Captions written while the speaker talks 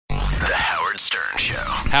Stern Show.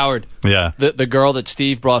 Howard. Yeah. The girl that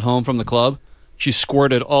Steve brought home from the club, she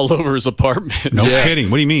squirted all over his apartment. No kidding.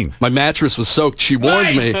 What do you mean? My mattress was soaked. She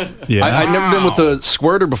warned me. Yeah. I'd never been with the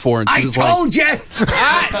squirter before, and she was told you. See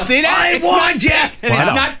that? I warned you.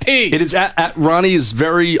 It's not pee. It is Ronnie is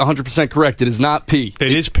very 100% correct. It is not pee.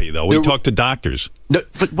 It is pee, though. We talked to doctors. No,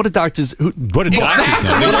 but what do doctors? What do doctors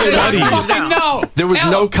know? They study. No. There was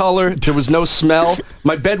no color. There was no smell.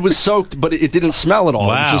 My bed was soaked, but it didn't smell at all.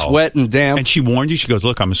 Wow. It was just wet and damp. And she warned you? She goes,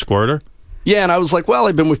 look, I'm a squirter? Yeah, and I was like, well,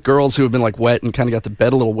 I've been with girls who have been like wet and kind of got the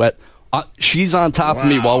bed a little wet. She's on top of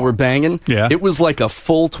me while we're banging. Yeah. It was like a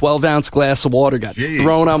full 12-ounce glass of water got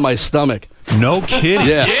thrown on my stomach. No kidding.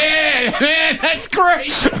 Yeah. Yeah, man, that's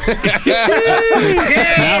great.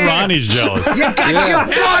 Now Ronnie's jealous. You got your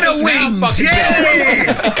water wings.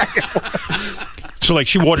 So, like,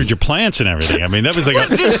 she watered your plants and everything. I mean, that was like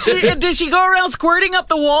Did she go around squirting up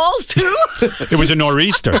the walls, too? it was a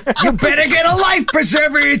nor'easter. You better get a life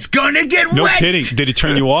preserver. It's gonna get No wet. kidding. Did it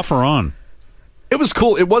turn you off or on? It was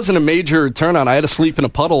cool. It wasn't a major turn on. I had to sleep in a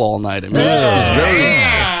puddle all night. I mean,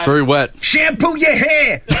 it was very wet. Shampoo your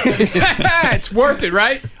hair. It's worth it,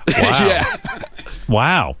 right? Wow. Yeah.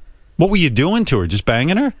 Wow. What were you doing to her? Just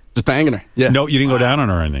banging her? Just banging her. Yeah. No, you didn't go down on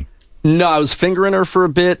her or anything? No, I was fingering her for a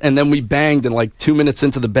bit, and then we banged, and like 2 minutes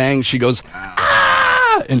into the bang, she goes,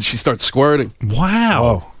 ah! And she starts squirting.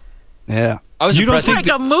 Wow. Yeah. I was You don't impressed. It's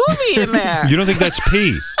like a movie in there. You don't think that's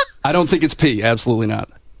pee? I don't think it's pee. Absolutely not.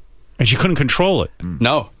 And she couldn't control it.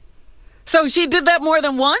 No. So she did that more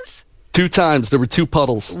than once? 2 times. There were 2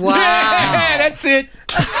 puddles. Wow. Yeah, that's it.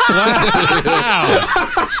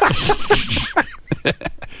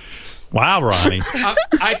 Wow, Ronnie.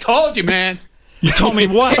 I told you, man. You told me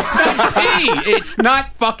what? It's not pee. It's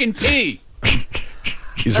not fucking pee.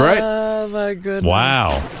 He's right. Oh, my goodness.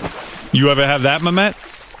 Wow. You ever have that, Mehmet?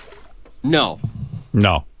 No.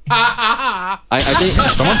 No. I think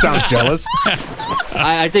Someone sounds jealous.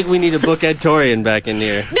 I think we need a book Torian back in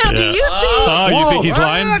here. Now, do you see? Oh, you think he's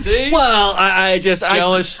lying? Well, I just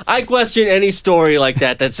Jealous. I question any story like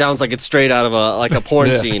that sounds like it's straight out of a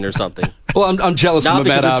porn scene or something. Well, I'm jealous Not of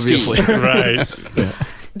Matt, because it's obviously. Right.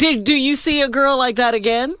 Do you see a girl like that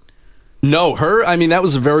again? No, her, I mean, that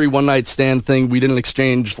was a very one-night stand thing. We didn't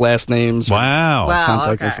exchange last names or Wow.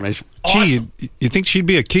 contact information. Gee, you think she'd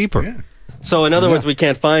be a keeper? Yeah. So in other words, we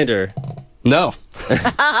can't find her. No.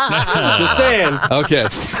 Just saying. Okay.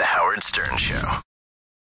 The Howard Stern Show.